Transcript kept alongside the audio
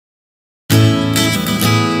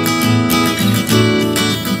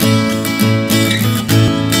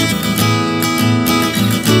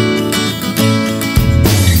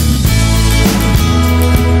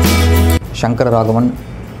Shankar Raghavan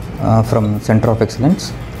from Center of Excellence.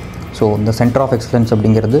 So the Center of Excellence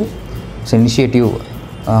அப்படிங்கிறது it's initiative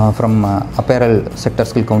from Apparel Sector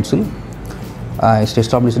Skill Council. It's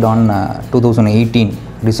established on 2018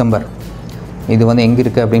 December. இது வந்து எங்கே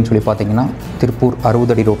இருக்குது அப்படின்னு சொல்லி பார்த்தீங்கன்னா திருப்பூர்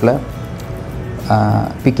 60 அடி ரோட்டில்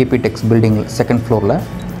PKP டெக்ஸ் பில்டிங் செகண்ட் ஃப்ளோரில்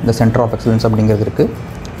இந்த சென்டர் ஆஃப் எக்ஸலன்ஸ் அப்படிங்கிறது இருக்குது.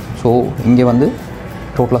 ஸோ இங்கே வந்து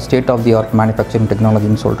டோட்டலாக state of the art manufacturing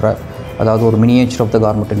டெக்னாலஜின்னு சொல்கிற, அதாவது ஒரு miniature of the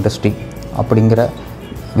garment industry அப்படிங்கிற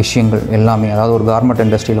விஷயங்கள் எல்லாமே, அதாவது ஒரு கார்மெண்ட்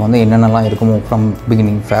இண்டஸ்ட்ரியில் வந்து என்னென்னலாம் இருக்குமோ ஃப்ரம்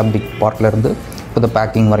பிகினிங் ஃபேப்ரிக் பார்ட்லேருந்து இப்போ த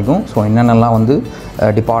பேக்கிங் வரைக்கும், ஸோ என்னென்னலாம் வந்து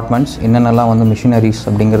டிபார்ட்மெண்ட்ஸ், என்னென்னலாம் வந்து மிஷினரிஸ்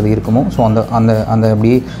அப்படிங்கிறது இருக்குமோ, ஸோ அந்த அந்த அந்த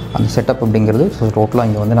அப்படியே அந்த செட்டப் அப்படிங்கிறது ஸோ டோட்டலாக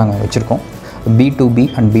இங்கே வந்து நாங்கள் வச்சுருக்கோம். B2B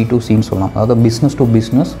அண்ட் B2Cன்னு சொல்லலாம், அதாவது business to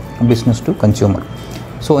business, business to consumer.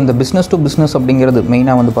 So இந்த பிஸ்னஸ் டு பிஸ்னஸ் அப்படிங்கிறது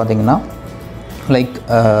மெயினாக வந்து பார்த்திங்கன்னா லைக்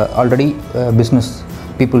ஆல்ரெடி பிஸ்னஸ்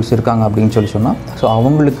பீப்புள்ஸ் இருக்காங்க அப்படின்னு சொல்லி சொன்னால், ஸோ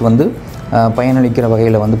அவங்களுக்கு வந்து பயனளிக்கிற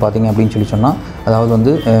வகையில் வந்து பார்த்திங்க அப்படின்னு சொல்லி சொன்னால், அதாவது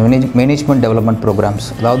வந்து மேனேஜ்மெண்ட் டெவலப்மெண்ட் ப்ரோக்ராம்ஸ்,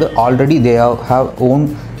 அதாவது already they have own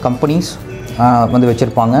companies வந்து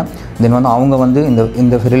வச்சுருப்பாங்க. தென் வந்து அவங்க வந்து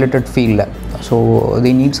இந்த ரிலேட்டட் ஃபீல்டில் so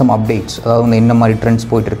they need some updates, அதாவது வந்து என்ன மாதிரி ட்ரெண்ட்ஸ்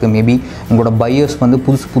போயிட்டுருக்கு, மேபி உங்களோட பையர்ஸ் வந்து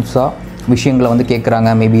புதுசாக விஷயங்களை வந்து கேட்குறாங்க,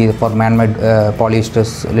 மேபி ஃபார் மேன்மேட்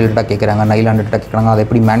பாலிஸ்டர்ஸ் ரிலேட்டடாக கேட்குறாங்க, நைலான் ரிலேட்டடாக கேட்குறாங்க, அதை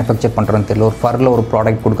எப்படி மேனுஃபேக்சர் பண்ணுறதுன்னு தெரியல, ஒரு ஃபரில் ஒரு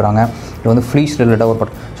ப்ராடக்ட் கொடுக்குறாங்க, இல்லை வந்து ஃப்ளீஸ் ரிலேட்டடாக ஒரு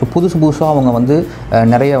ப்ராடக்ட். ஸோ புதுசாக அவங்க வந்து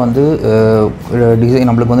நிறைய வந்து டிசைன்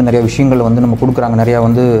நம்மளுக்கு வந்து நிறைய விஷயங்கள் வந்து நம்ம கொடுக்குறாங்க, நிறையா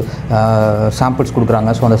வந்து சாம்பிள்ஸ்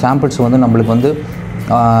கொடுக்குறாங்க. ஸோ அந்த சாம்பிள்ஸ் வந்து நம்மளுக்கு வந்து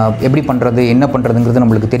எப்படி பண்ணுறது, என்ன பண்ணுறதுங்கிறது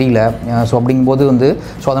நம்மளுக்கு தெரியல. ஸோ அப்படிங்கும்போது வந்து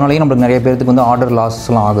ஸோ அதனாலேயே நம்மளுக்கு நிறைய பேருக்கு வந்து ஆர்டர்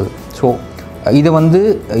லாஸ்லாம் ஆகுது. ஸோ இதை வந்து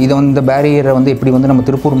இந்த பேரியரை வந்து எப்படி வந்து நம்ம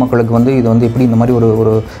திருப்பூர் மக்களுக்கு வந்து இது வந்து எப்படி இந்த மாதிரி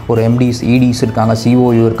ஒரு MDs EDs இருக்காங்க,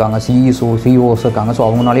 COU இருக்காங்க, COs இருக்காங்க. ஸோ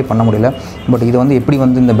அவங்களாலே பண்ண முடியல. பட் இது வந்து எப்படி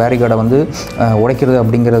வந்து இந்த பேரிகேடை வந்து உடைக்கிறது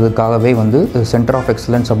அப்படிங்கிறதுக்காகவே வந்து சென்டர் ஆஃப்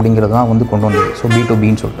எக்ஸலன்ஸ் அப்படிங்கிறது தான் வந்து கொண்டு வந்தது. ஸோ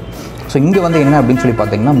B2Bன்னு சொல்லிட்டு. ஸோ இங்கே வந்து என்ன அப்படின்னு சொல்லி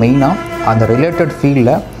பார்த்தீங்கன்னா, மெயினாக அந்த ரிலேட்டட்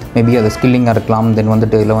ஃபீல்டில் மேபி அது ஸ்கில்லிங்காக இருக்கலாம், தென்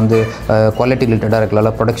வந்துட்டு இல்லை வந்து குவாலிட்டி ரிலேட்டடாக இருக்கலாம்,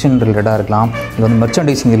 இல்லை ப்ரொடக்ஷன் ரிலேட்டடாக இருக்கலாம், இல்லை வந்து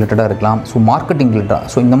மெர்ச்சன்டைசிங் ரிலேட்டடாக இருக்கலாம், ஸோ மார்க்கெட்டிங் ரிலேட்டடாக.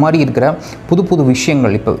 ஸோ இந்த மாதிரி இருக்கிற புது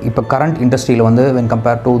விஷயங்கள் இப்போ கரண்ட் இண்டஸ்ட்ரியில் வந்து when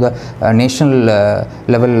compare to the national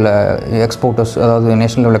level exporters, அதாவது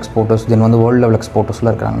நேஷனல் லெவல் எக்ஸ்போர்ட்டர்ஸ், தென் வந்து வேர்ல்டு லெவல்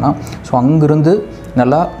எக்ஸ்போர்ட்டர்ஸ்லாம் இருக்கிறாங்கன்னா, ஸோ அங்கேருந்து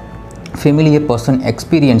நல்லா ஃபெமிலியர் பர்சன்,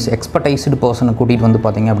 எக்ஸ்பர்டைஸ்டு பர்சனை கூட்டிகிட்டு வந்து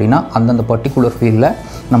பார்த்திங்க அப்படின்னா அந்தந்த பர்டிகுலர் ஃபீல்டில்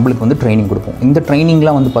நம்மளுக்கு வந்து ட்ரைனிங் கொடுப்போம். இந்த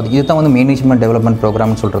ட்ரைனிங்லாம் வந்து இது தான் வந்து மேனேஜ்மெண்ட் டெவலப்மெண்ட்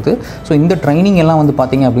ப்ரோக்ராம்னு சொல்கிறது. ஸோ இந்த ட்ரைனிங் எல்லாம் வந்து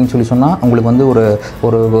பார்த்திங்க அப்படின்னு சொல்லி சொன்னால் உங்களுக்கு வந்து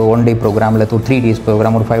ஒரு 1 டே ப்ரோக்ராம், இல்லை ஒரு 3 டேஸ்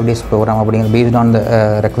ப்ரோக்ராம், ஒரு 5 டேஸ் ப்ரோக்ராம் அப்படிங்கிற based on the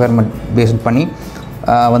requirement paste பண்ணி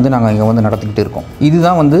வந்து நாங்கள் இங்கே வந்து நடத்திக்கிட்டு இருக்கோம்.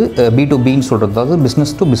 இதுதான் வந்து B2Bன்னு சொல்கிறது, அதாவது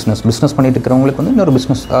பிஸ்னஸ் டு பிஸ்னஸ் பண்ணிட்டு இருக்கிறவங்களுக்கு வந்து இன்னொரு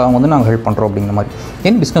பிஸ்னஸ் வந்து நாங்கள் ஹெல்ப் பண்ணுறோம் அப்படிங்கிற மாதிரி.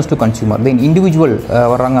 தென் business to consumer, then individual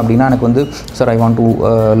வர்றாங்க அப்படின்னா எனக்கு வந்து sir I want to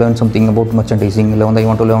learn something about merchandising, இல்லை வந்து I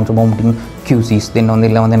want to learn something QCs, தென் வந்து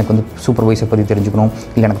இல்லை வந்து எனக்கு வந்து சூப்பர்வைசர் பற்றி தெரிஞ்சுக்கணும்,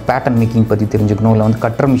 இல்லை எனக்கு பேட்டர்ன் மேக்கிங் பற்றி தெரிஞ்சுக்கணும், இல்லை வந்து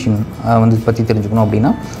கட்டர் மிஷின் வந்து பற்றி தெரிஞ்சுக்கணும்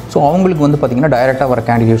அப்படின்னா ஸோ அவங்களுக்கு வந்து பார்த்திங்கன்னா டைரெக்டாக வர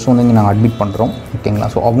கேண்டிடேட்ஸ் வந்து இங்கே நாங்கள் அட்மிட் பண்ணுறோம். ஓகேங்களா?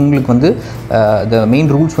 ஸோ அவங்களுக்கு வந்து த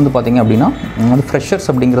மெயின் ரூல்ஸ் வந்து பார்த்திங்க அப்படின்னா வந்து ஃப்ரெஷர்ஸ்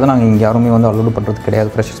அப்படிங்கிறத நாங்கள் இங்கே யாருமே வந்து அலோடு பண்ணுறது கிடையாது.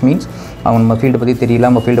 ஃப்ரெஷர்ஸ் மீன்ஸ் அவங்க நம்ம ஃபீல்டை பற்றி தெரியல,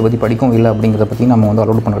 நம்ம ஃபீல்டை பற்றி படிக்கவும் இல்லை அப்படிங்கிறத பற்றி நம்ம வந்து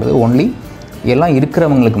அலோடு பண்ணுறது. ஒன்லி எல்லாம்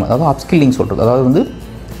இருக்கிறவங்களுக்கு, அதாவது அப்ஸ்கில்லிங் சொல்கிறது, அதாவது வந்து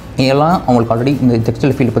எல்லாம் அவங்களுக்கு ஆல்ரெடி இந்த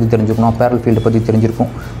டெக்ஸ்டைல் ஃபீல்டு பற்றி தெரிஞ்சுக்கணும், அப்பேரல் ஃபீல்டு பற்றி தெரிஞ்சிருக்கும்.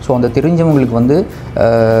 ஸோ அந்த தெரிஞ்சவங்களுக்கு வந்து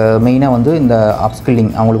மெயினாக வந்து இந்த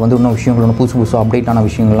அப்ஸ்கில்லிங், அவங்களுக்கு வந்து இன்னும் விஷயங்கள் இன்னும் புதுசு அப்டேட்டான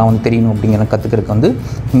விஷயங்கள்லாம் வந்து தெரியணும் அப்படிங்கிற கற்றுக்கிறதுக்கு வந்து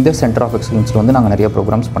இந்த சென்டர் ஆஃப் எக்ஸலன்ஸில் வந்து நாங்கள் நிறைய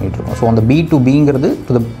ப்ரோக்ராம்ஸ் பண்ணிகிட்ருக்கோம். ஸோ அந்த B2Bங்கிறது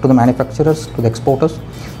to the manufacturers, to the exporters,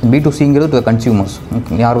 B2Cங்கிறது to the consumers.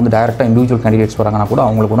 யார் வந்து டைரெக்டாக இண்டிவிஜுவல் கேண்டிடேட்ஸ் வராங்கன்னா கூட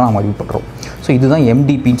அவங்களுக்கு கூட நாங்கள் அறிவு பண்ணுறோம். ஸோ இதுதான்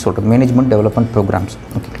MDPன்னு சொல்கிறது, மேனேஜ்மெண்ட் டெவலப்மெண்ட் ப்ரோக்ராம்ஸ்.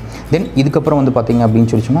 ஓகே. தென் இதுக்கப்புறம் வந்து பார்த்திங்க அப்படின்னு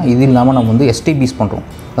சொல்லி சொன்னால், இது இல்லாமல் நம்ம வந்து STBs பண்ணுறோம்,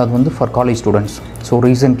 அது வந்து for college students. So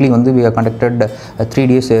recently வந்து we have conducted 3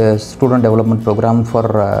 days student development program for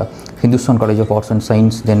Hindustan College of Arts and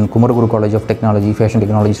Science, then Kumaraguru College of Technology, Fashion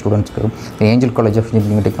Technology ஸ்டூடெண்ட்ஸ்க்கு, Angel College of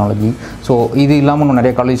Engineering Technology. So இது இல்லாமல்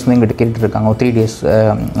நிறைய college வந்து எங்கிட்ட கேட்டுட்டு இருக்காங்க. ஒரு 3 days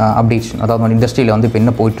அப்டேட்ஸ், அதாவது இண்டஸ்ட்ரியில் வந்து இப்போ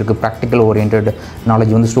என்ன போயிட்டுருக்கு, ப்ராக்டிக்கல் ஓரியன்ட்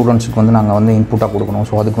நாலேஜ் வந்து ஸ்டூடெண்ட்ஸுக்கு வந்து நாங்கள் வந்து இன்புட்டாக கொடுக்கணும்.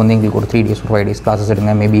 ஸோ அதுக்கு வந்து எங்களுக்கு ஒரு 3 days ஒரு 5 days கிளாஸஸ்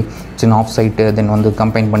எடுங்க, மேபி சின்ன ஆஃப் சைட்டு, தென் வந்து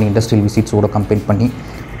கம்பைன் பண்ணி இண்டஸ்ட்ரியல் விசிட்ஸோட கம்பைன் பண்ணி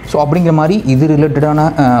ஸோ அப்படிங்கிற மாதிரி இது ரிலேட்டடான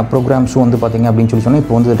ப்ரோக்ராம்ஸும் வந்து பார்த்திங்க அப்படின்னு சொல்லி சொன்னால்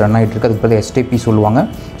இப்போ வந்து ரன் ஆகிட்டு இருக்குது. அதுக்கு பதில் STP சொல்லுவாங்க.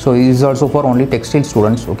 So is also for only textile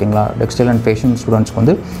students. ஓகேங்களா? டெக்ஸ்டைல் அண்ட் ஃபேஷன் ஸ்டூடெண்ட்ஸ்க்கு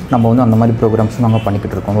வந்து நம்ம வந்து அந்த மாதிரி ப்ரோக்ராம்ஸும் நாங்கள்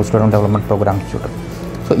பண்ணிக்கிட்டு இருக்கோம், ஸ்டூடெண்ட் டெவலப்மெண்ட் ப்ரோக்ராம்ஸ் சொல்லிட்டு.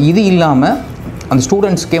 ஸோ இது இல்லாமல் அந்த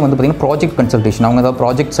ஸ்டூடெண்ட்ஸ்க்கே வந்து பார்த்திங்கன்னா ப்ராஜெக்ட் கன்சல்டேஷன், அவங்க ஏதாவது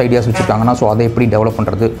ப்ராஜெக்ட்ஸ் ஐடியாஸ் வச்சுருக்காங்கன்னா ஸோ அதை எப்படி டெவலப்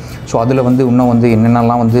பண்ணுறது, ஸோ அதில் வந்து இன்னும் வந்து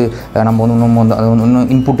என்னென்னலாம் வந்து நம்ம வந்து இன்னும்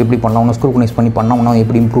இன்புட் எப்படி பண்ணலாம், இன்னும் ஸ்க்ரூட்டனைஸ் பண்ணால் இன்னும்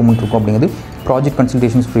எப்படி இம்ப்ரூவ்மெண்ட் இருக்கும் அப்படிங்கிறது ப்ராஜெக்ட்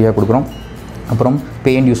கன்சல்டேஷன்ஸ் ஃப்ரீயாக கொடுக்குறோம். அப்புறம்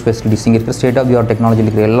பே அண்ட் யூஸ் ஃபெசிலிட்டிஸ், இங்கே இருக்கிற state of the art technology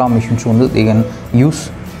இருக்கிற எல்லா மிஷின்ஸும் வந்து they can use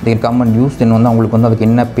they can come and use. Then வந்து அவங்களுக்கு வந்து அதுக்கு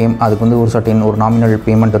என்ன அதுக்கு வந்து ஒரு சர்டன் ஒரு நாமினல்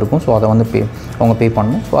பேமெண்ட் இருக்கும். ஸோ அதை வந்து அவங்க பே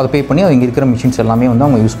பண்ணணும். ஸோ அதை பே பண்ணி அது இங்கே இருக்கிற மிஷின்ஸ் எல்லாமே வந்து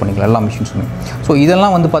அவங்க யூஸ் பண்ணிக்கலாம், எல்லா மிஷின்ஸுமே. ஸோ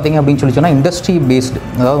இதெல்லாம் வந்து பார்த்திங்க அப்படின்னு சொல்லி சொன்னால் இண்டஸ்ட்ரி பேஸ்டு,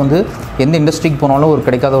 அதாவது வந்து எந்த இண்டஸ்ட்ரிக்கு போனாலும் ஒரு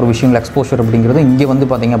கிடைக்காத ஒரு விஷயங்கள் எக்ஸ்போஷர் அப்படிங்கிறது இங்கே வந்து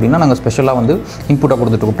பார்த்திங்க அப்படின்னா நாங்கள் ஸ்பெஷலாக வந்து இன்புட்டாக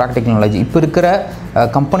கொடுத்துட்ருக்கோம். ப்ராக்டிக்கல் நாலேஜ் இப்போ இருக்கிற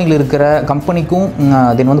கம்பெனியில் இருக்கிற கம்பெனிக்கும்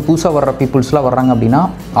தென் வந்து புதுசாக வர்ற பீப்புள்ஸ்லாம் வர்றாங்க அப்படின்னா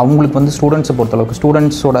அவங்களுக்கு வந்து ஸ்டூடெண்ட்ஸை பொறுத்தளவுக்கு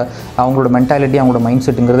ஸ்டூடெண்ட்ஸோட அவங்களோட மென்டாலிட்டி அவங்களோட மைண்ட்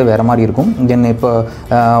செட்டுங்கிறது வேறு மாதிரி இருக்கும். தென் இப்போ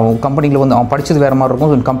கம்பெனியில் வந்து அவன் படித்தது வேறு மாதிரி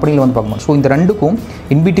இருக்கும், கம்பெனியில் வந்து பார்க்கணும். ஸோ இந்த ரெண்டுக்கும்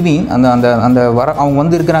இன்பிட்வீன் அந்த அந்த அந்த அவங்க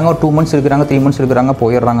வந்து இருக்கிறாங்க, ஒரு 2 months இருக்கிறாங்க, 3 months இருக்கிறாங்க,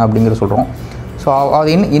 போயிடுறாங்க அப்படிங்கிற சொல்கிறோம். ஸோ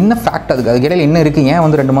அது என்ன ஃபேக்ட், அதுக்கு இடையில என்ன இருக்குது, ஏன்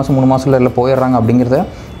வந்து 2 மாதம் 3 மாதத்தில் இல்லை போயிடுறாங்க அப்படிங்கிறத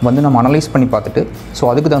வந்து நம்ம அனலைஸ் பண்ணி பார்த்துட்டு ஸோ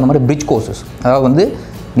அதுக்கு தகுந்த மாதிரி பிரிட்ஜ் கோர்சஸ், அதாவது வந்து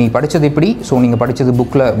நீ படித்தது எப்படி, ஸோ நீங்கள் படித்தது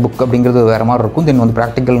புக் அப்படிங்கிறது வேறு மாதிரி இருக்கும், தென் வந்து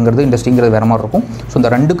ப்ராக்டிக்கல்ங்கிறது இண்டஸ்ட்ரிங்கிறது வேறு மாதிரி இருக்கும். ஸோ இந்த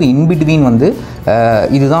ரெண்டுக்கும் இன்பிட்வீன் வந்து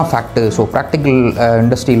இதுதான் ஃபேக்ட்டு. ஸோ ப்ராக்டிக்கல்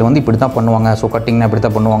இண்டஸ்ட்ரியில் வந்து இப்படி தான் பண்ணுவாங்க, ஸோ கட்டிங்னா இப்படி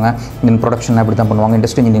தான் பண்ணுவாங்க, தென் ப்ரொடக்ஷன் இப்படி தான் பண்ணுவாங்க,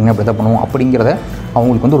 இண்டஸ்ட்ரி இன்ஜினியரிங் இப்படி தான் பண்ணுவோம் அப்படிங்கிறத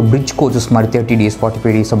அவங்களுக்கு வந்து ஒரு பிரிட்ஜ் கோர்சஸ் மாதிரி 30 days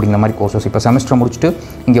 45 days அப்படிங்கிற மாதிரி கோர்சஸ். இப்போ செமஸ்டர் முடிச்சுட்டு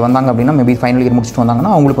இங்கே வந்தாங்க அப்படின்னா மேபி ஃபைனல் இயர் முடிச்சுட்டு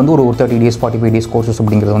வந்தாங்கன்னா அவங்களுக்கு வந்து ஒரு 30 days 45 days கோர்சஸ்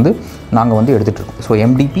அப்படிங்கிறது வந்து நாங்கள் வந்து எடுத்துகிட்டு இருக்கோம். ஸோ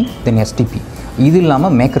எம்டிபி தென் எஸ்டிபி. இது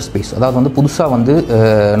இல்லாமல் மேக்கர் ஸ்பேஸ், அதாவது வந்து புதுசாக வந்து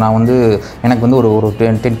நான் வந்து எனக்கு வந்து ஒரு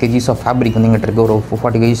 10 kgs ஆஃப் ஃபேப்ரிக் வந்து எங்கிட்ட இருக்குது, ஒரு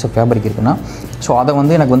 40 kgs ஆஃப் ஃபேப்ரிக் இருக்குன்னா ஸோ அதை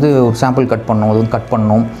வந்து எனக்கு வந்து ஒரு சாம்பிள் கட் பண்ணணும், அது வந்து கட்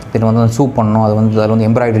பண்ணணும், தென் வந்து சூப் பண்ணணும், அது வந்து அதில் வந்து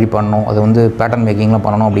எம்ப்ராய்டரி பண்ணணும், அது வந்து பேட்டர்ன் மேக்கிங்லாம்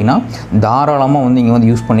பண்ணணும் அப்படின்னா தாராளமாக வந்து இங்கே வந்து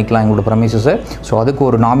யூஸ் பண்ணிக்கலாம் எங்களோட ப்ரமிசஸை. ஸோ அதுக்கு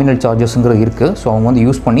ஒரு நாமினல் சார்ஜஸ்ங்கிறது இருக்குது. ஸோ அவங்க வந்து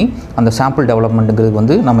யூஸ் பண்ணி அந்த சாம்பிள் டெவலப்மெண்ட்டுங்கிறது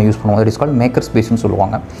வந்து நம்ம யூஸ் பண்ணுவோம். இட் இஸ் கால்ட் மேக்கர் ஸ்பேஸ்னு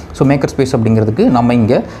சொல்லுவாங்க. ஸோ மேக்கர் ஸ்பேஸ் அப்படிங்கிறதுக்கு நம்ம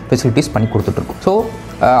இங்கே ஃபெசிலிட்டிஸ் பண்ணி கொடுத்துட்ருக்கோம். ஸோ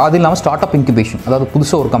அது இல்லாமல் ஸ்டார்ட் அப் இன்குபேஷன், அதாவது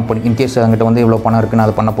புதுசாக ஒரு கம்பெனி இன்கேஸ் எங்கிட்ட வந்து இவ்வளோ பணம் இருக்குது, நான்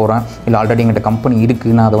அதை பண்ண போகிறேன், இல்லை ஆல்ரெடி எங்கிட்ட கம்பெனி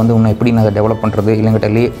இருக்குது, நான் அதை வந்து இன்னும் எப்படி நான் அதை டெவலப் பண்ணுறது, இல்லை எங்கிட்ட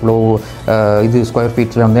இவ்வளோ இது ஸ்கொயர்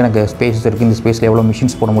ஃபீட்ஸில் வந்து எனக்கு ஸ்பேஸ் இருக்குது, இந்த ஸ்பேஸில் எவ்வளோ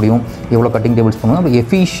மிஷின்ஸ் போட முடியும், எவ்வளோ கட்டிங் டேபிள்ஸ் பண்ணணும், அப்போ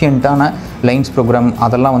எஃபிஷியண்ட்டான லைன்ஸ் ப்ரோக்ராம்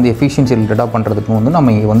அதெல்லாம் வந்து எஃபிஷியன்சி ரிலேட்டடாக பண்ணுறதுக்கு வந்து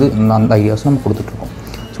நம்ம வந்து அந்த ஐடியாஸ் நம்ம கொடுத்துட்ருக்கோம்.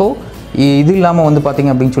 ஸோ இது இல்லாமல் வந்து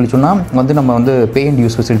பார்த்திங்க அப்படின்னு சொன்னால் வந்து நம்ம வந்து பே அண்ட்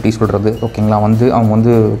யூஸ் ஃபெசிலிட்டிஸ் சொல்கிறது, ஓகேங்களா, வந்து அவங்க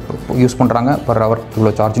வந்து யூஸ் பண்ணுறாங்க பர் ஹவர்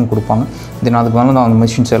இவ்வளோ சார்ஜிங் கொடுப்பாங்க, தென் அதுக்கு வந்து அந்த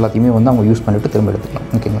மிஷின்ஸ் எல்லாத்தையுமே வந்து அவங்க யூஸ் பண்ணிவிட்டு திரும்ப எடுத்துக்கலாம்,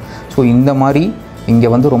 ஓகேங்களா. ஸோ இந்த மாதிரி இங்கே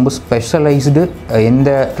வந்து ரொம்ப ஸ்பெஷலைஸ்டு எந்த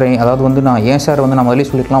அதாவது வந்து நான் ஏன் சார் வந்து நான் முதலே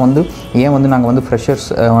சொல்லிக்கலாம் வந்து ஏன் வந்து நாங்கள் வந்து ஃப்ரெஷர்ஸ்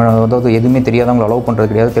அதாவது எதுவுமே தெரியாதவங்களை அலோவ்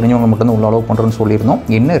பண்ணுறது கிடையாது, தெரிஞ்சவங்க மட்டும் உள்ள அலோவ் பண்ணுறோன்னு சொல்லியிருந்தோம்.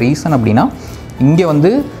 என்ன ரீசன் அப்படின்னா இங்கே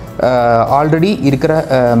வந்து ஆல்ரெடி இருக்கிற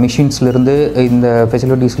மிஷின்ஸ்லேருந்து இந்த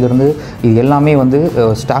ஃபெசிலிட்டிஸ்லேருந்து இது எல்லாமே வந்து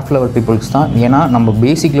ஸ்டாஃப் லெவல் பீப்புள்ஸ் தான். ஏன்னா நம்ம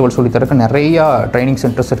பேசிக் லெவல் சொல்லித்தரக்கு நிறையா ட்ரைனிங்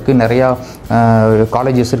சென்டர்ஸ் இருக்குது, நிறையா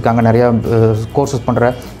காலேஜஸ் இருக்காங்க, நிறையா கோர்சஸ்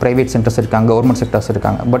பண்ணுற ப்ரைவேட் சென்டர்ஸ் இருக்காங்க, கவர்மெண்ட் செக்டர்ஸ்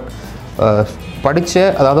இருக்காங்க. பட் படித்த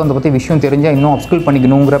அதாவது அதை பற்றி விஷயம் தெரிஞ்சால் இன்னும் அப்ஸ்கில்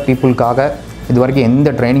பண்ணிக்கணுங்கிற பீப்புளுக்காக இது வரைக்கும்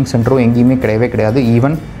எந்த ட்ரைனிங் சென்டரும் எங்கேயுமே கிடையவே கிடையாது.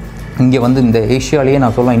 ஈவன் இங்கே வந்து இந்த ஏஷியாலேயே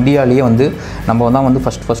நான் சொல்லலாம் இந்தியாவிலேயே வந்து நம்ம தான் வந்து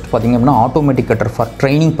ஃபஸ்ட் பார்த்திங்க அப்படின்னா ஆட்டோமேட்டிக் கட்டர் ஃபார்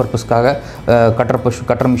ட்ரைனிங் பர்பஸ்க்காக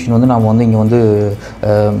கட்டர் மிஷின் வந்து நம்ம வந்து இங்கே வந்து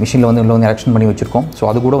மிஷினில் வந்து இதில் வந்து எலெக்ஷன் பண்ணி வச்சுருக்கோம். ஸோ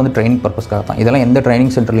அது கூட வந்து ட்ரைனிங் பர்பஸ்க்காக தான். இதெல்லாம் எந்த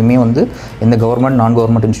ட்ரைனிங் சென்டர்லையுமே வந்து எந்த கவர்மெண்ட் நான்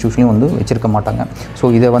கவர்மெண்ட் இன்ஸ்டியூஷனையும் வந்து வச்சுருக்க மாட்டாங்க. ஸோ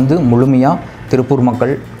இதை வந்து முழுமையாக திருப்பூர்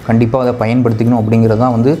மக்கள் கண்டிப்பாக அதை பயன்படுத்திக்கணும் அப்படிங்கிறது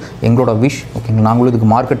தான் வந்து எங்களோட விஷ், ஓகேங்களா. நாங்களும் இதுக்கு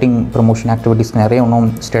மார்க்கெட்டிங் ப்ரமோஷன் ஆக்டிவிட்டீஸ் நிறைய இன்னும்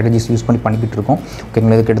ஸ்ட்ராட்டஜிஸ் யூஸ் பண்ணி பண்ணிக்கிட்டு இருக்கோம்,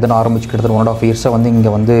 ஓகேங்களா. இது கிட்டத்தட்ட ஆரம்பிச்சு கிட்டத்தட்ட 1.5 years வந்து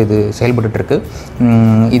இங்கே வந்து இது செயல்பட்டுருக்கு.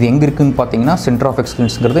 இது எங்கே இருக்குதுன்னு பார்த்தீங்கன்னா சென்டர் ஆஃப்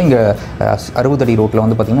எக்ஸலன்ஸ்ங்கிறது இங்கே 60 அடி ரோட்டில்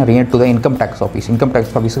வந்து பார்த்திங்கன்னா near to the income tax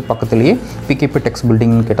ஆஃபீஸுக்கு பக்கத்துலேயே பிகேபி டெக்ஸ்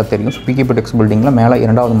பில்டிங்னு கேட்டால் தெரியும். ஸோ பிகேபி டெக்ஸ் பில்டிங்கில் மேலே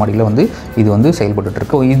 2வது மாடியில் வந்து இது வந்து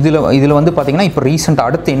செயல்பட்டுருக்கு. இதில் வந்து பார்த்திங்கன்னா இப்போ ரீசெண்டாக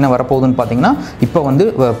அடுத்து என்ன வரப்போகுதுன்னு பார்த்தீங்கன்னா இப்போ வந்து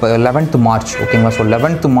 11th March, ஓகேங்களா. ஸோ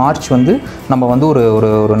 11th March வந்து நம்ம வந்து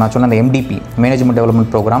ஒரு நான் சொன்ன அந்த எம்டிபி மேனேஜ்மெண்ட்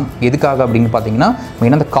டெவலப்மெண்ட் ப்ரோக்ராம் எதுக்காக அப்படின்னு பார்த்தீங்கன்னா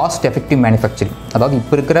மெயினாக அந்த காஸ்ட் எஃபெக்டிவ் மேனுஃபேக்சரிங், அதாவது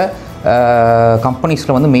இப்போ இருக்கிற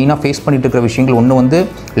கம்பெனிஸில் வந்து மெயினாக ஃபேஸ் பண்ணிட்டு இருக்கிற விஷயங்கள் ஒன்று வந்து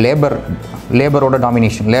லேபரோட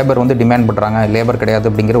டாமினேஷன், லேபர் வந்து டிமாண்ட் பண்ணுறாங்க, லேபர் கிடையாது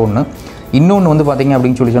அப்படிங்கிற ஒன்று. இன்னொன்று வந்து பார்த்திங்க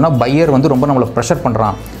அப்படின்னு சொன்னால் பையர் வந்து ரொம்ப நம்மளை ப்ரெஷர்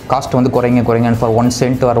பண்ணுறான், காஸ்ட் வந்து குறைங்க ஃபார் 1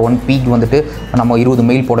 cent ஆர் 1 pig வந்துட்டு நம்ம 20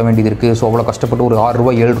 மெயில் போட வேண்டியது இருக்குது. ஸோ அவ்வளோ கஷ்டப்பட்டு ஒரு 6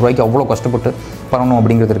 ரூபாய் 7 ரூபாய்க்கு அவ்வளோ கஷ்டப்பட்டு பண்ணணும்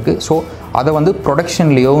அப்படிங்கிறது இருக்குது. ஸோ அதை வந்து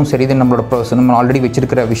ப்ரொடக்ஷன்லேயும் சரி இது நம்ம ஆல்ரெடி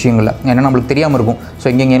வச்சிருக்கிற விஷயங்களில் ஏன்னா நம்மளுக்கு தெரியாமல் இருக்கும். ஸோ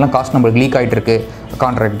எங்கெங்கெல்லாம் காஸ்ட் நம்மளுக்கு லீக் ஆகிட்டு இருக்குது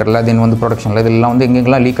கான்ட்ராக்டரில், தென் வந்து ப்ரொடக்ஷனில் இதெல்லாம் வந்து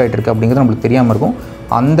எங்கெங்கெல்லாம் லீக் ஆகிட்டு இருக்குது அப்படிங்கிறது நம்மளுக்கு தெரியாமல் இருக்கும்.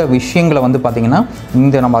 அந்த விஷயங்களை வந்து பார்த்திங்கன்னா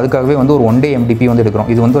நம்ம அதுக்காகவே வந்து ஒரு 1 day MDP வந்து எடுக்கிறோம்.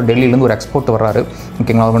 இது வந்து ஒரு டெல்லியிலேருந்து ஒரு எக்ஸ்போர்ட் வர்றாரு,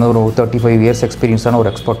 ஓகேங்களா. அவர் வந்து ஒரு 35 years எக்ஸ்பீரியன்ஸான ஒரு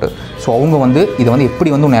எக்ஸ்போர்ட். ஸோ அவங்க வந்து இதை வந்து எப்படி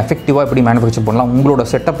வந்து ஒன்று எஃபெக்டிவாக எப்படி மேனுஃபேக்சர் பண்ணலாம், உங்களோட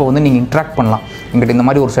செட்டப்பை வந்து நீங்கள் இன்ட்ராக்ட் பண்ணலாம். எங்கிட்ட இந்த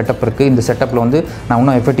மாதிரி ஒரு செட்டப் இருக்குது, இந்த செட்டப்பில் வந்து நான்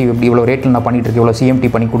இன்னும் எஃபெக்டிவ் எப்படி இவ்வளோ ரேட்டில் நான் பண்ணிகிட்டு இருக்கேன், இவ்வளோ CMT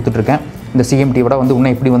பண்ணி கொடுத்துட்ருக்கேன், இந்த CMT விட வந்து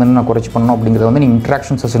இன்னும் எப்படி வந்து நான் குறைச்சி பண்ணணும் அப்படிங்கிறத வந்து நீங்கள்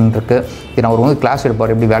இன்ட்ராக்ஷன் செஷன் இருக்குது. இது அவர் வந்து கிளாஸ்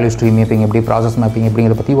எடுப்பார், எப்படி வேல்யூ ஸ்ட்ரீம் மேப்பிங், எப்படி ப்ராசஸ் மேப்பிங்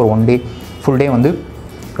அப்படிங்கிறத பற்றி ஒரு 1 day ஃபுல் டே வந்து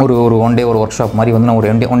ஒரு ஒன் டே ஒரு ஒர்க் ஷாப் மாதிரி வந்து நான் ஒரு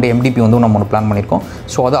ஒன் டே MDP வந்து நம்ம ஒன்று பிளான் பண்ணியிருக்கோம்.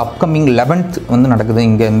 ஸோ அது அப்கமிங் 11th வந்து நடக்குது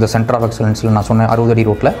இங்கே இந்த சென்டர் ஆஃப் எக்ஸலன்ஸில் நான் சொன்னேன் 60 அடி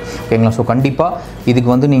ரோட்டில். ஓகேங்களா? ஸோ கண்டிப்பாக இதுக்கு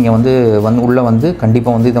வந்து நீங்கள் வந்து உள்ளே வந்து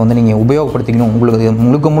கண்டிப்பாக வந்து இதை வந்து நீங்கள் உபயோகப்படுத்திக்கணும்.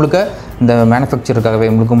 உங்களுக்கு முழுக்க இந்த மேனுஃபேக்சருக்காகவே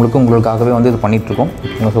முழுக்க உங்களுக்காகவே வந்து இது பண்ணிகிட்ருக்கோம்.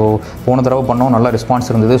 ஸோ போன தடவை பண்ணோம், நல்ல ரெஸ்பான்ஸ்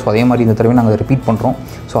இருந்தது. ஸோ அதே மாதிரி இந்த தடவை நாங்கள் அதை ரிப்பீட் பண்ணுறோம்.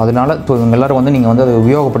 ஸோ அதனால் இவங்க எல்லோரும் வந்து நீங்கள் வந்து அதை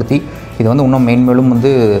உபயோகப்படுத்தி இது வந்து இன்னும் மேன்மேலும்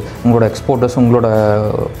வந்து உங்களோட எக்ஸ்போர்ட்டர்ஸ் உங்களோட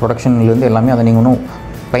ப்ரொடக்ஷன்லேருந்து எல்லாமே அதை நீங்கள் இன்னும்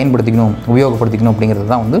பயன்படுத்திக்கணும், உபயோகப்படுத்திக்கணும் அப்படிங்கிறது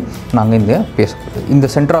தான் வந்து நாங்கள் இங்கே பேசுகிறோம். இந்த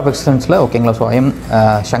சென்டர் ஆஃப் எக்ஸலன்ஸில் ஓகேங்களா? So IIM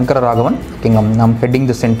Sankara Raghavan. ஓகேங்களா? நாம் ஹெட்டிங்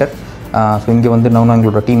தி சென்டர். ஸோ இங்கே வந்து இன்னும்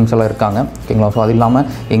எங்களோட டீம்ஸ் எல்லாம் இருக்காங்க. ஓகேங்களா? ஸோ அது இல்லாமல்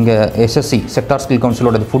எங்கள் SSC செக்டார் ஸ்கில்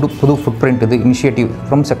கவுன்சிலோட புது ஃபுட் பிரிண்ட் இது initiative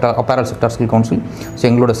from apparel sector skill council. So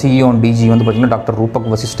எங்களோட CEO அண்ட் DG வந்து பார்த்திங்கன்னா டாக்டர் ரூபக்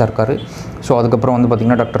வசிஷ்டா இருக்கார். ஸோ அதுக்கப்புறம் வந்து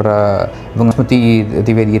பார்த்திங்கன்னா டாக்டர் இவங்க ஸ்மிருதி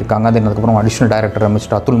திவேதி இருக்காங்க. தென் அதுக்கப்புறம் அடிஷ்னல் டைரக்டர்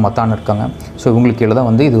மிஸ்டர் அத்துல் மத்தான் இருக்காங்க. ஸோ இவங்களுக்கு கீழே தான்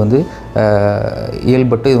வந்து இது வந்து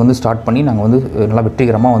இயல்பட்டு இது வந்து ஸ்டார்ட் பண்ணி நாங்கள் வந்து நல்லா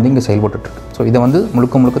வெற்றிகரமாக வந்து இங்கே செயல்பட்டுருக்கு. ஸோ இதை வந்து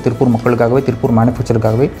முழுக்க திருப்பூர் மக்களுக்காகவே, திருப்பூர்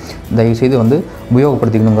மேனுஃபேக்சருக்காகவே தயவுசெய்து வந்து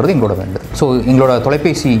உபயோகப்படுத்திக்கணுங்கிறது எங்களோட வேண்டுது. ஸோ எங்களோட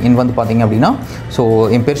தொலைபேசி எண் வந்து பார்த்திங்க அப்படின்னா, ஸோ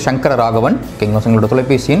என் பேர் சங்கர ராகவன். ஓகேங்களா? ஸோ எங்களோட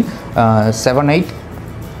தொலைபேசி எண்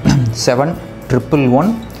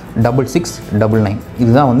 7871116699.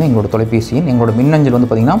 இதுதான் வந்து எங்களோட தொலைபேசி எண். எங்களோட மின்னஞ்சல் வந்து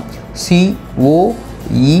பார்த்திங்கன்னா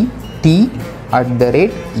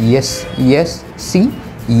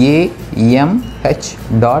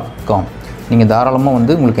coet@sscamh.com. நீங்கள் தாராளமாக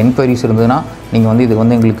வந்து உங்களுக்கு என்கொயரிஸ் இருந்ததுன்னா நீங்கள் வந்து இது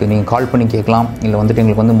வந்து எங்களுக்கு நீங்கள் கால் பண்ணி கேட்கலாம். இல்லை வந்துட்டு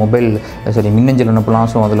எங்களுக்கு வந்து மின்னஞ்சல் அனுப்பலாம்.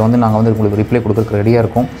 ஸோ அதில் வந்து நாங்கள் வந்து உங்களுக்கு ரிப்ளை கொடுக்குறதுக்கு ரெடியாக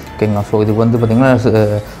இருக்கும். ஓகேங்களா? ஸோ இது வந்து பார்த்திங்கன்னா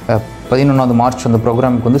 11 மார்ச் அந்த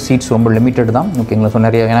ப்ரோக்ராமுக்கு வந்து சீட்ஸ் ரொம்ப லிமிட்டட் தான். ஓகேங்களா? ஸோ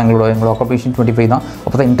நிறைய ஏன்னா எங்களோட ஆக்குபேஷன் 25 தான்.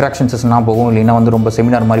 அப்போ தான் இன்ட்ராக்ஷன் செஷனாக போகும், இல்லைன்னா வந்து ரொம்ப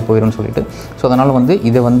செமினார் மாதிரி போயிடும்னு சொல்லிட்டு. ஸோ அதனால் வந்து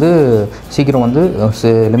இதை வந்து சீக்கிரம் வந்து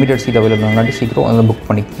லிமிட்டட் சீட் அவைலபிளாக சீக்கிரம் அதை புக்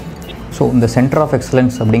பண்ணிக்கோங்க. ஸோ இந்த சென்டர் ஆஃப்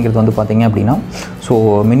எக்ஸலன்ஸ் அப்படிங்கிறது வந்து பார்த்திங்க அப்படின்னா, so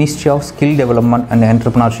ministry of skill development and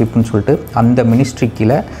என்டர்ப்ரனர்ஷிப்னு சொல்லிட்டு அந்த மினிஸ்ட்ரி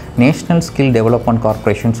கீழே நேஷ்னல் ஸ்கில் டெவலப்மெண்ட்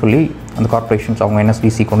கார்ப்பரேஷன் சொல்லி அந்த கார்ப்பரேஷன்ஸ் அவங்க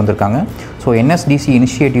NSDC கொண்டு வந்திருக்காங்க. ஸோ NSDC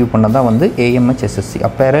இனிஷியேட்டிவ் பண்ணதான் வந்து AMHSSC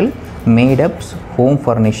apparel மேடப்ஸ் home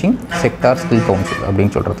furnishing sector skill council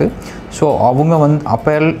அப்படின்னு சொல்கிறது. ஸோ அவங்க வந்து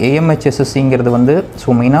அப்பேரல் AMHSSCங்கிறது வந்து ஸோ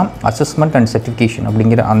மெயினாக அசஸ்மெண்ட் அண்ட் சர்டிஃபிகேஷன்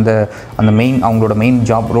அப்படிங்கிற அந்த அவங்களோட மெயின்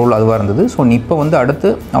ஜாப் ரோல் அதுவாக இருந்தது. ஸோ இப்போ வந்து அடுத்து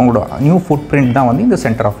அவங்களோட நியூ ஃபுட் பிரிண்ட் தான் வந்து இந்த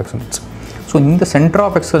சென்டர் ஆஃப் எக்ஸலன்ஸ். ஸோ இந்த சென்டர்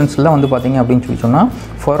ஆஃப் எக்ஸலன்ஸில் வந்து பார்த்திங்க அப்படின்னு சொன்னால்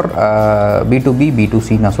ஃபார் B2B B2C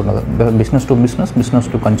நான் சொன்னது business to business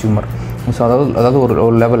to consumer. So அதாவது ஒரு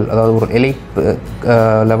லெவல், அதாவது ஒரு எலைட்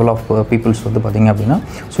லெவல் ஆஃப் பீப்புள்ஸ் வந்து பார்த்திங்க அப்படின்னா,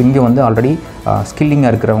 ஸோ இங்கே வந்து ஆல்ரெடி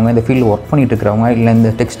ஸ்கில்லிங்காக இருக்கிறவங்க, இந்த ஃபீல்டில் ஒர்க் பண்ணிகிட்டு இருக்கிறவங்க, இல்லை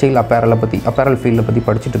இந்த டெக்ஸ்டைல் அப்பேரல் ஃபீல்டை பற்றி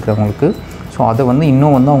படிச்சுட்டு இருக்கிறவங்களுக்கு ஸோ அதை வந்து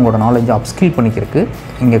இன்னும் வந்து அவங்களோட நாலேஜை அப்ஸ்கில் பண்ணிக்கிறதுக்கு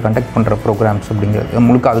இங்கே கண்டக்ட் பண்ணுற ப்ரோக்ராம்ஸ் அப்படிங்கிறது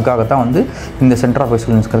முழுக்க அதுக்காகத்தான் வந்து இந்த சென்டர் ஆஃப்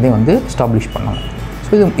எக்ஸலன்ஸ்கிறதே வந்து எஸ்டாப்ளிஷ் பண்ணாங்க.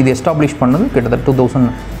 ஸோ இது எஸ்டாப்ளிஷ் பண்ணது கிட்டத்தட்ட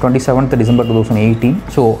 2027 டிசம்பர் 2018.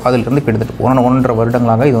 ஸோ அதிலிருந்து கிட்டத்தட்ட 1.5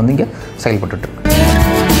 வருடங்களாக இது வந்து இங்கே செயல்பட்டுருக்கு.